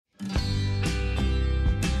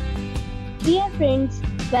Dear friends,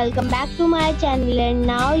 welcome back to my channel and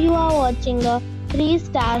now you are watching a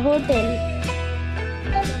 3-star hotel.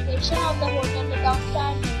 The location of the hotel is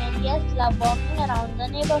outstanding and guests love walking around the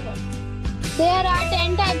neighborhood. There are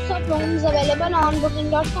 10 types of rooms available on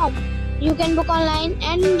booking.com. You can book online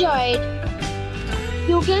and enjoy it.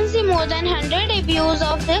 You can see more than 100 reviews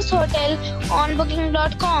of this hotel on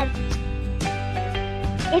booking.com.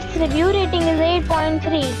 Its review rating is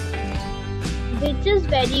 8.3, which is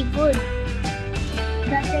very good.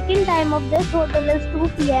 The check-in time of this hotel is 2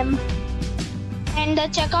 p.m. and the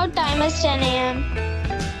checkout time is 10 a.m.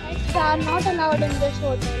 Pets are not allowed in this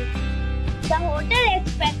hotel. The hotel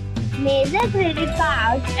accepts major credit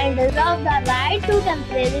cards and reserves the right to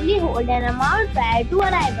temporarily hold an amount prior to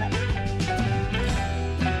arrival.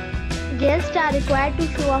 Guests are required to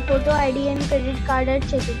show a photo ID and credit card at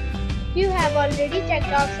check-in. If you have already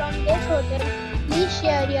checked out from this hotel, please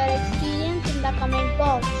share your experience in the comment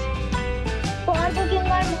box. For booking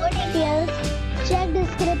or more details, check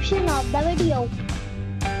description of the video.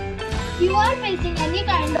 If you are facing any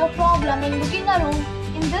kind of problem in booking a room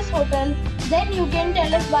in this hotel, then you can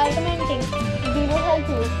tell us by commenting. We will help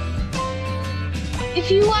you.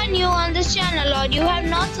 If you are new on this channel or you have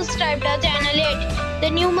not subscribed our channel yet,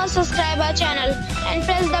 then you must subscribe our channel and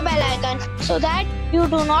press the bell icon so that you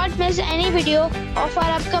do not miss any video of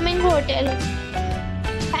our upcoming hotel.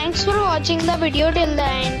 Thanks for watching the video till the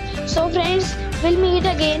end. So friends, we'll meet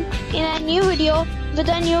again in a new video with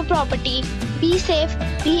a new property. Be safe,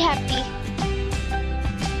 be happy.